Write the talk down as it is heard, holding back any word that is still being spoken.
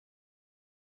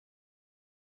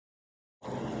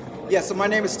Yeah, so my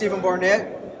name is Stephen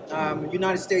Barnett. I'm a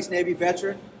United States Navy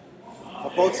veteran, a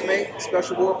boatsmate,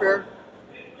 special warfare,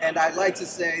 and I'd like to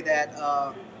say that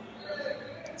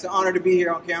it's an honor to be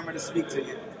here on camera to speak to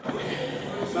you.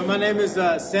 So my name is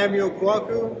Samuel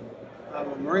Kauahquo. I'm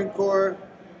a Marine Corps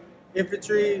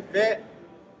infantry vet.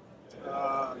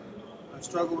 I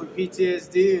struggle with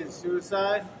PTSD and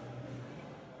suicide.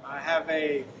 I have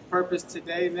a purpose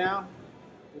today now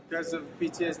because of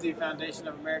PTSD Foundation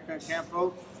of America and Camp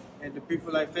Hope and the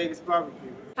people like Vegas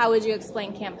Barbecue. How would you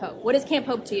explain Camp Hope? What is Camp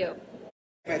Hope to you?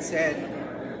 Like I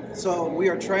said, so we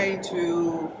are trained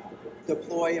to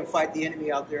deploy and fight the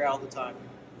enemy out there all the time.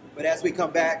 But as we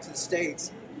come back to the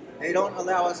States, they don't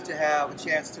allow us to have a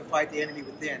chance to fight the enemy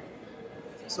within.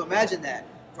 So imagine that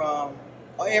from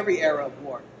every era of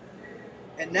war.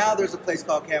 And now there's a place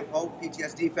called Camp Hope.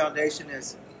 PTSD Foundation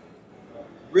has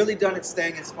really done its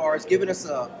thing as far as giving us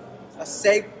a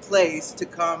safe place to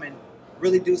come and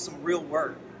really do some real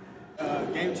work.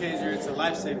 Game changer, it's a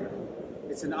lifesaver.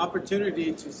 It's an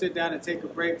opportunity to sit down and take a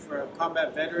break for a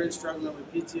combat veteran struggling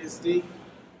with PTSD,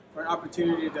 for an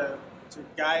opportunity to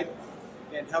guide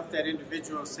and help that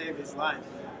individual save his life.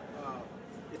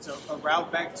 It's a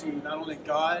route back to not only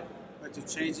God, but to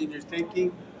changing your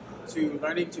thinking, to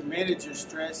learning to manage your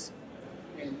stress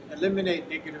and eliminate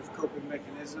negative coping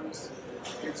mechanisms,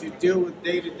 and to deal with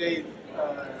day-to-day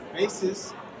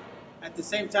basis at the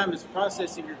same time as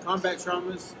processing your combat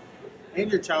traumas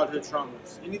and your childhood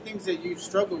traumas. Any things that you've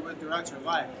struggled with throughout your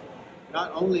life,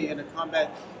 not only in a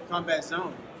combat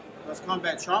zone. Those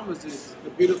combat traumas is the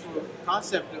beautiful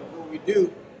concept of what we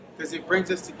do because it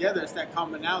brings us together. It's that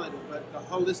commonality. But the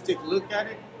holistic look at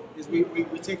it is we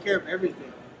take care of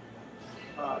everything.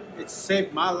 It's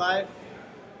saved my life,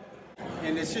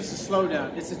 and it's just a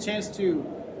slowdown. It's a chance to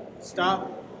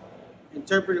stop,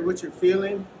 interpret what you're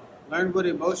feeling, learn what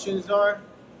emotions are,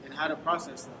 and how to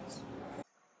process those.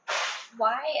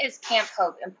 Why is Camp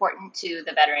Hope important to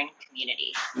the veteran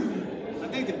community? I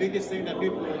think the biggest thing that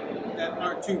people that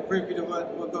aren't too privy to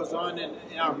what goes on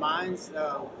in our minds,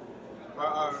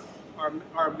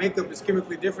 our makeup is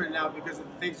chemically different now because of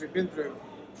the things we've been through.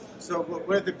 So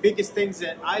one of the biggest things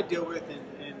that I deal with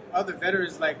and other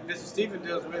veterans like Mr. Stephen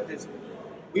deals with is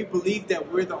we believe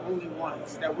that we're the only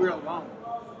ones, that we're alone.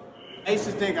 I used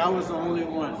to think I was the only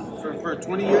one. For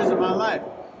 20 years of my life,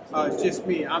 it's just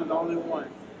me. I'm the only one.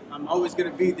 I'm always going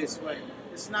to be this way.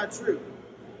 It's not true.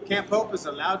 Camp Hope has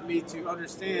allowed me to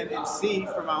understand and see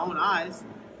from my own eyes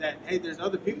that, hey, there's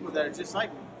other people that are just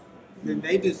like me.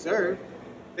 That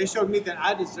they showed me that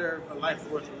I deserve a life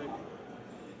worth living.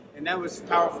 And that was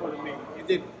powerful to me. And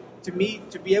then to me,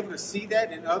 to be able to see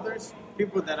that in others,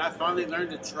 people that I finally learned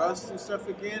to trust and stuff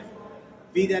again,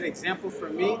 be that example for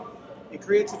me, it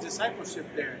creates a discipleship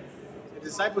there. A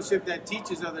discipleship that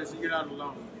teaches others that you're not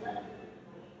alone.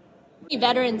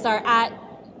 Veterans are at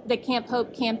the Camp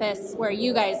Hope campus where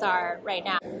you guys are right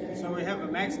now. So we have a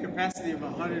max capacity of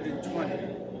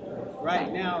 120.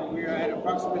 Right now we are at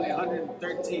approximately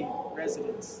 113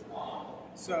 residents.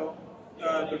 So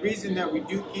the reason that we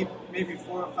do keep maybe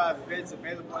 4 or 5 beds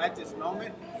available at this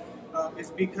moment is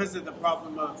because of the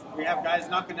problem of we have guys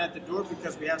knocking at the door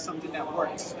because we have something that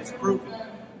works. It's proven.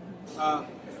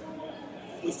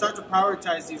 We start to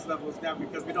prioritize these levels now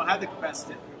because we don't have the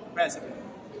capacity.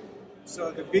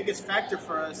 So the biggest factor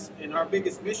for us and our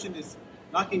biggest mission is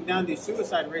knocking down these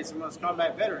suicide rates amongst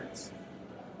combat veterans.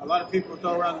 A lot of people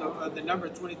throw around the number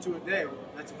 22 a day.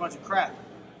 That's a bunch of crap.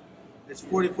 There's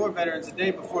 44 veterans a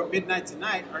day before midnight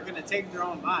tonight are going to take their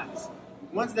own lives.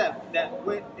 Ones that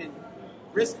went and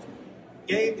risked,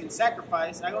 gave, and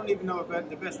sacrificed, I don't even know about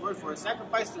the best word for it,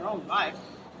 sacrificed their own life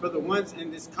for the ones in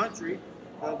this country,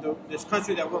 this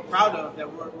country that we're proud of, that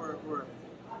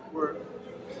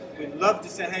we love to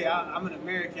say, hey, I'm an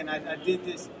American, I did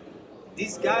this.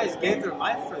 These guys gave their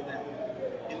life for that.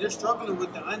 And they're struggling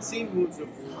with the unseen wounds of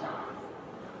war.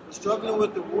 They're struggling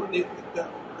with the wound. The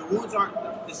wounds aren't,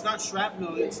 it's not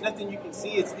shrapnel, it's nothing you can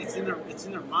see, it's in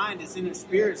their mind, it's in their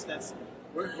spirits that's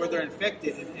where they're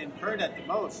infected and hurt at the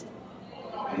most.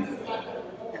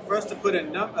 And for us to put a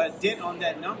dent on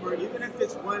that number, even if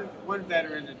it's one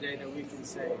veteran a day that we can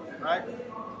save, right?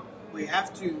 We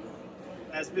have to,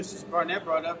 as Mrs. Barnett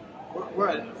brought up, we're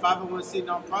a 501c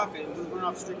nonprofit and we run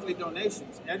off strictly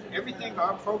donations. Everything,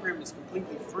 our program is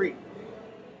completely free.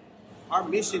 Our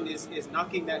mission is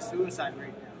knocking that suicide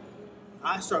rate down.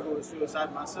 I struggle with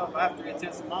suicide myself. I have 3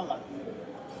 attempts in my life.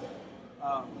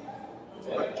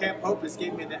 But Camp Hope has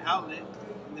given me the outlet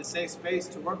and the safe space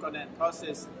to work on that and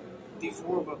process these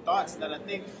horrible thoughts that I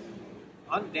think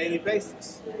on a daily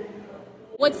basis.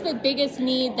 What's the biggest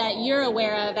need that you're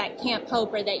aware of at Camp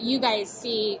Hope or that you guys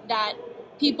see that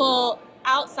people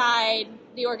outside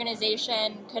the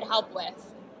organization could help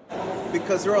with?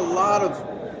 Because there are a lot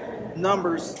of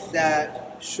numbers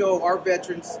that show our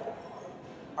veterans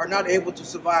are not able to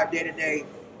survive day to day.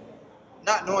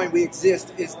 Not knowing we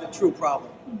exist is the true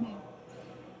problem. Mm-hmm.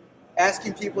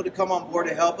 Asking people to come on board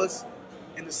to help us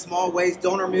in the small ways,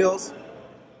 donor meals,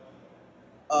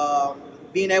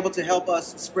 being able to help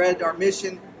us spread our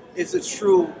mission is the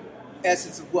true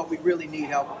essence of what we really need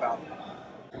help about.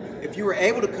 If you were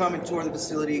able to come and tour the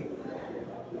facility,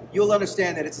 you'll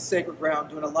understand that it's a sacred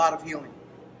ground doing a lot of healing.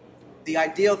 The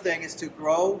ideal thing is to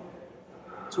grow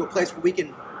to a place where we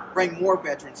can bring more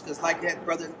veterans, because like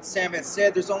Brother Sam had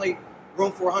said, there's only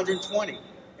room for 120,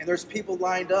 and there's people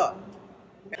lined up.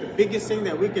 The biggest thing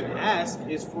that we can ask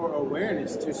is for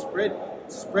awareness, to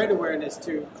spread awareness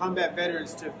to combat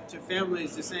veterans, to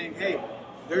families, to saying, hey,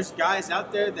 there's guys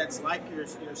out there that's like your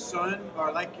son,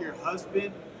 or like your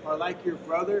husband, or like your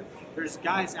brother. There's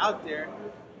guys out there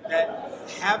that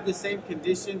have the same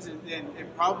conditions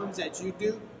and problems that you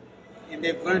do, and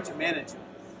they've learned to manage them.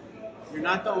 You're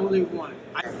not the only one.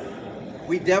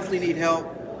 We definitely need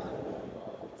help,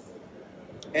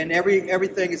 and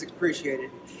everything is appreciated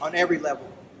on every level.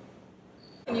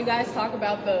 Can you guys talk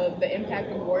about the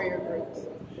impact of warrior groups?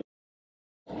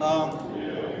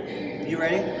 You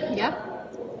ready? Yeah.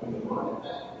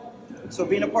 So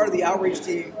being a part of the outreach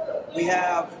team, we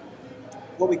have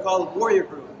what we call a warrior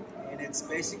group. And it's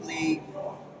basically,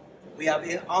 we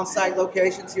have on-site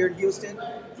locations here in Houston,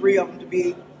 3 of them to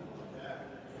be,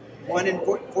 one in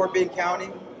Fort Bend County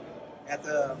at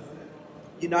the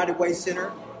United Way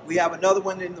Center. We have another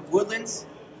one in the Woodlands,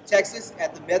 Texas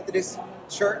at the Methodist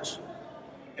Church.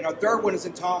 And our third one is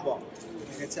in Tomball,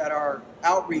 and it's at our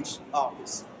outreach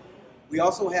office. We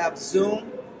also have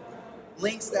Zoom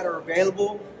links that are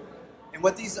available. And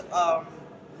what these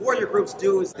warrior groups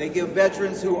do is they give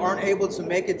veterans who aren't able to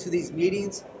make it to these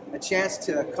meetings a chance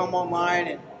to come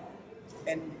online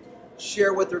and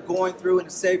share what they're going through in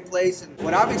a safe place. And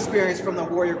what I've experienced from the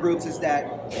warrior groups is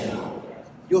that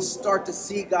you'll start to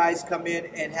see guys come in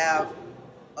and have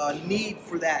a need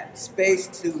for that space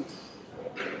to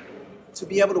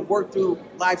be able to work through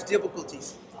life's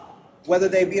difficulties, whether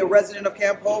they be a resident of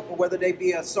Camp Hope or whether they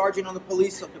be a sergeant on the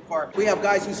police department. We have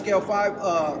guys who scale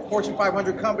Fortune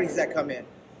 500 companies that come in.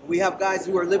 We have guys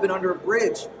who are living under a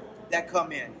bridge that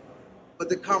come in. But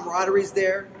the camaraderie is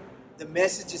there, the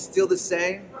message is still the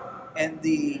same, and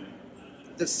the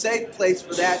safe place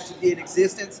for that to be in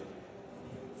existence,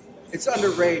 it's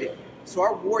underrated. So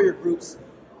our warrior groups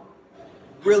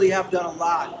really have done a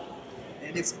lot.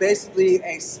 And it's basically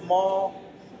a small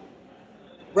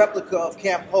replica of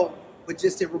Camp Hope, but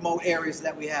just in remote areas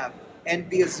that we have, and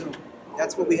via Zoom.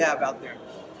 That's what we have out there.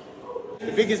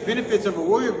 The biggest benefits of a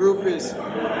warrior group is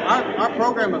our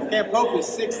program of Camp Hope is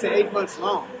 6 to 8 months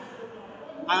long.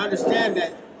 I understand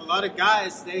that a lot of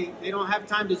guys, they don't have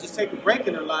time to just take a break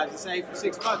in their lives and say, hey, for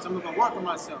 6 months, I'm going to work on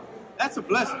myself. That's a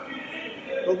blessing.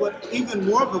 But what even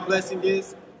more of a blessing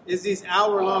is these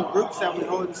hour-long groups that we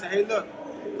hold and say, hey, look,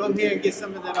 come here and get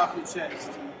some of that off your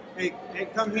chest. Hey,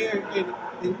 come here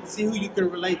and see who you can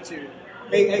relate to.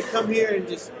 Hey, come here and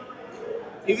just,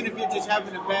 even if you're just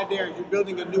having a bad day or you're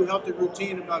building a new healthy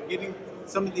routine about getting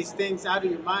some of these things out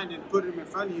of your mind and putting them in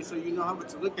front of you so you know what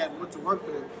to look at and what to work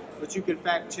through, what you can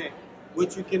fact check,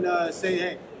 what you can say,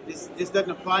 hey, this doesn't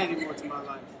apply anymore to my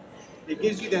life. It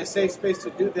gives you that safe space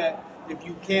to do that if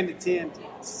you can attend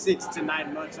 6 to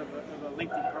 9 months of a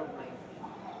lengthy program.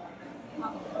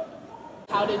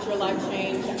 How did your life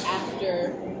change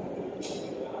after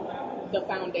the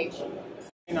foundation?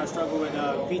 I struggle with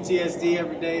PTSD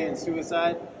every day and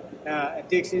suicide,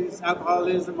 addictions,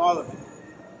 alcoholism, all of it.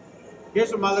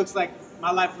 Here's what my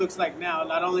life looks like now,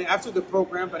 not only after the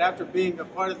program, but after being a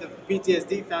part of the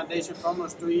PTSD Foundation for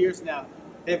almost 3 years now.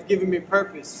 They've given me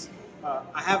purpose.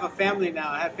 I have a family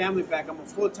now. I have family back. I'm a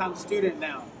full-time student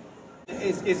now.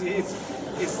 It's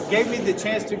gave me the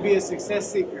chance to be a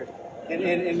success seeker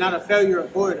and not a failure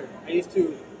avoider.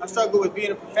 I struggled with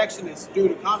being a perfectionist due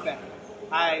to combat.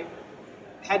 I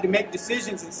had to make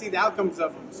decisions and see the outcomes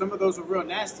of them. Some of those were real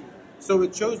nasty. So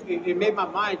it made my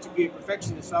mind to be a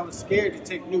perfectionist. So I was scared to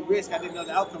take new risks I didn't know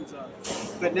the outcomes of.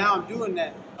 But now I'm doing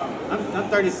that. I'm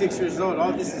 36 years old.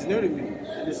 All this is new to me.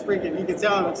 And it's freaking, you can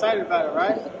tell I'm excited about it,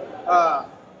 right?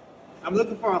 I'm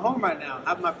looking for a home right now. I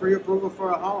have my pre-approval for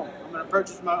a home. I'm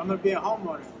going to be a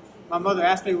homeowner. My mother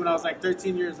asked me when I was like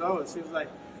 13 years old. She was like,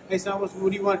 hey son, what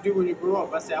do you want to do when you grow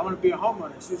up? I said, I want to be a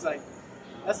homeowner. She was like,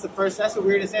 that's the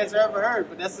weirdest answer I ever heard,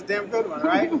 but that's a damn good one,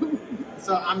 right?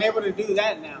 So I'm able to do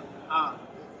that now.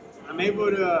 I'm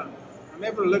able to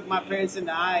look my parents in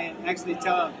the eye and actually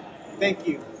tell them thank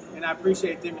you and I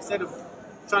appreciate them instead of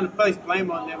trying to place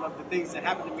blame on them of the things that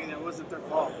happened to me that wasn't their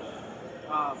fault.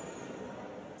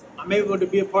 I'm able to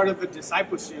be a part of a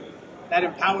discipleship that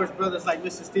empowers brothers like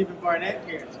Mr. Stephen Barnett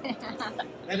here.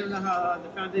 I don't know how the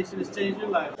foundation has changed your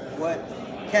life. What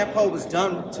Camp Hope has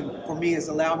done for me is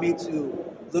allow me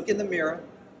to look in the mirror,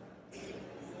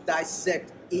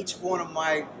 dissect each one of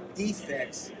my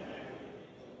defects,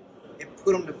 and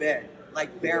put them to bed,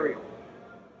 like burial.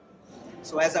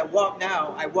 So as I walk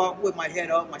now, I walk with my head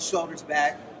up, my shoulders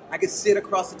back. I can sit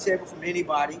across the table from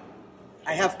anybody.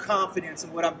 I have confidence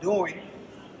in what I'm doing.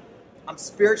 I'm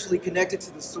spiritually connected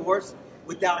to the source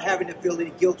without having to feel any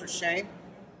guilt or shame.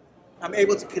 I'm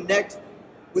able to connect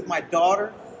with my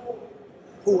daughter,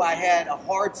 who I had a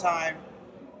hard time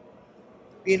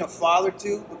being a father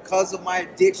to because of my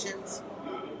addictions,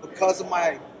 because of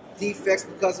my defects,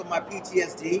 because of my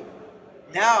PTSD.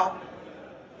 Now,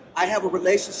 I have a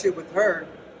relationship with her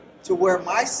to where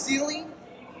my ceiling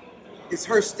is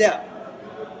her step.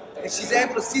 And she's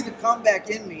able to see the comeback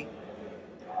in me.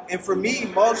 And for me,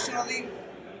 emotionally,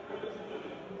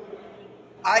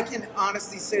 I can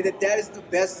honestly say that that is the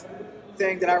best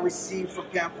thing that I received from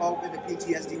Camp Hope and the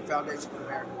PTSD Foundation of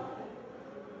America.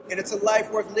 And it's a life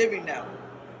worth living now.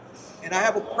 And I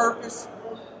have a purpose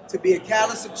to be a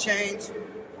catalyst of change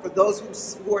for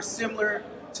those who are similar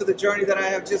to the journey that I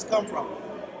have just come from.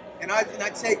 And I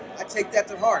take that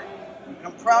to heart. And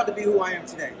I'm proud to be who I am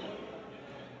today.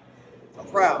 I'm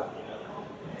proud.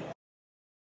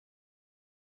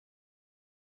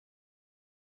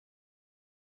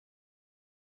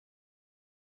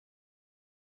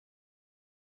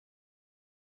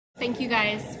 Thank you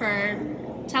guys for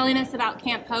telling us about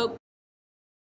Camp Hope.